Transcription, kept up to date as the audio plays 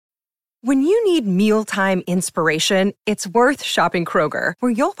When you need mealtime inspiration, it's worth shopping Kroger,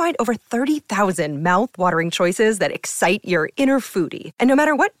 where you'll find over 30,000 mouth-watering choices that excite your inner foodie. And no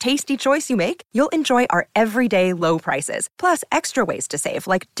matter what tasty choice you make, you'll enjoy our everyday low prices, plus extra ways to save,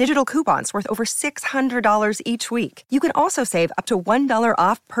 like digital coupons worth over $600 each week. You can also save up to $1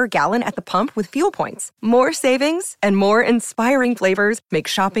 off per gallon at the pump with fuel points. More savings and more inspiring flavors make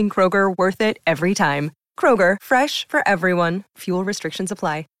shopping Kroger worth it every time. Kroger, fresh for everyone. Fuel restrictions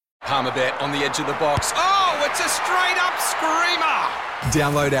apply. Palmerbet on the edge of the box. Oh, it's a straight-up screamer!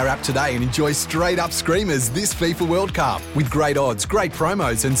 Download our app today and enjoy straight-up screamers this FIFA World Cup with great odds, great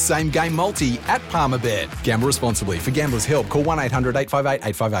promos and same-game multi at Palmerbet. Gamble responsibly. For Gamblers' Help, call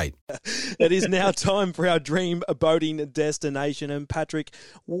 1-800-858-858. It is now time for our dream boating destination. And Patrick,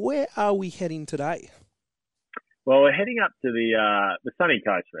 where are we heading today? Well, we're heading up to the sunny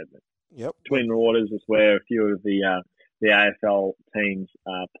coast, Redmond. Yep. Twin Waters is where a few of the AFL teams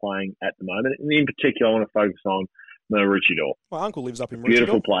are playing at the moment. And in particular, I want to focus on Maroochydore. My uncle lives up in Maroochydore.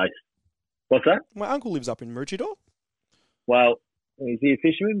 Beautiful place. What's that? My uncle lives up in Maroochydore. Well, is he a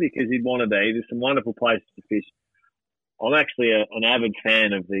fisherman? Because he'd want to be. There's some wonderful places to fish. I'm actually an avid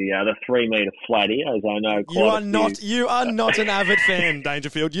fan of the 3 metre flatty, as I know quite You are not an avid fan,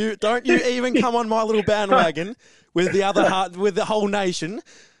 Dangerfield. You even come on my little bandwagon with the whole nation.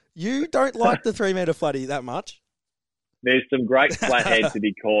 You don't like the 3 metre flatty that much. There's some great flathead to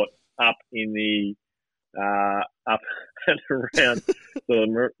be caught up in the up and around sort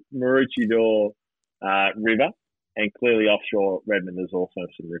of Maroochydore River, and clearly offshore Redmond there's also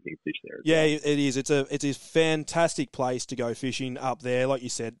some ripping fish there as well. It is. It's a fantastic place to go fishing up there. Like you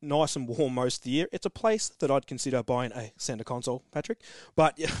said, nice and warm most of the year. It's a place that I'd consider buying a centre console, Patrick.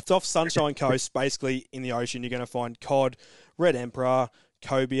 But it's off Sunshine Coast, basically in the ocean. You're going to find cod, red emperor,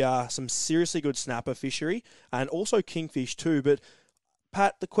 cobia, some seriously good snapper fishery, and also kingfish too. But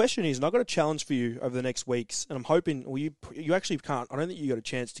Pat, the question is, and I've got a challenge for you over the next weeks, and I'm hoping, well, you actually can't, I don't think you got a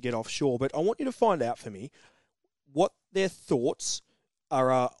chance to get offshore, but I want you to find out for me what their thoughts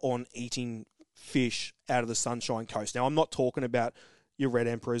are on eating fish out of the Sunshine Coast. Now, I'm not talking about your red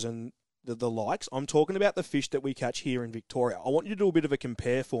emperors and the likes. I'm talking about the fish that we catch here in Victoria. I want you to do a bit of a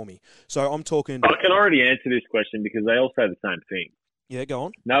compare for me. So I'm talking... I can already answer this question because they all say the same thing. Yeah, go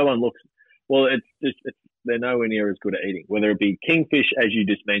on. No one looks... Well, they're nowhere near as good at eating, whether it be kingfish, as you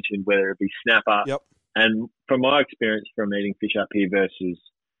just mentioned, whether it be snapper. Yep. And from my experience from eating fish up here versus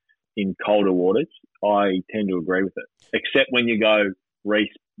in colder waters, I tend to agree with it, except when you go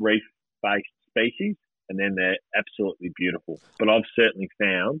reef-based species, and then they're absolutely beautiful. But I've certainly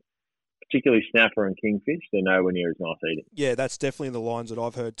found, particularly snapper and kingfish, they're nowhere near as nice eating. Yeah, that's definitely the lines that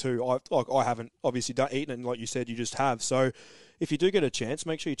I've heard too. I haven't obviously eaten it, and like you said, you just have. So if you do get a chance,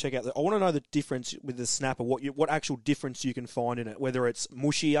 make sure you check out I want to know the difference with the snapper, what actual difference you can find in it, whether it's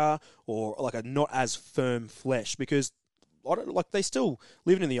mushier or like a not as firm flesh, because they still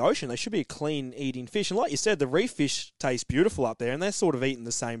living in the ocean. They should be a clean eating fish. And like you said, the reef fish taste beautiful up there, and they're sort of eating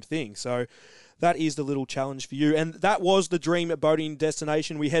the same thing. So that is the little challenge for you. And that was the dream boating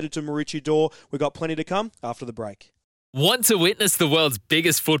destination. We headed to Maroochydore. We've got plenty to come after the break. Want to witness the world's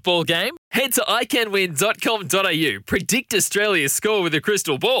biggest football game? Head to iCanWin.com.au, predict Australia's score with a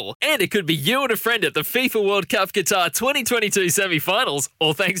crystal ball, and it could be you and a friend at the FIFA World Cup Qatar 2022 semi-finals,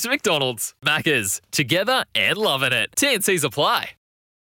 all thanks to McDonald's. Maccas, together and loving it. TNCs apply.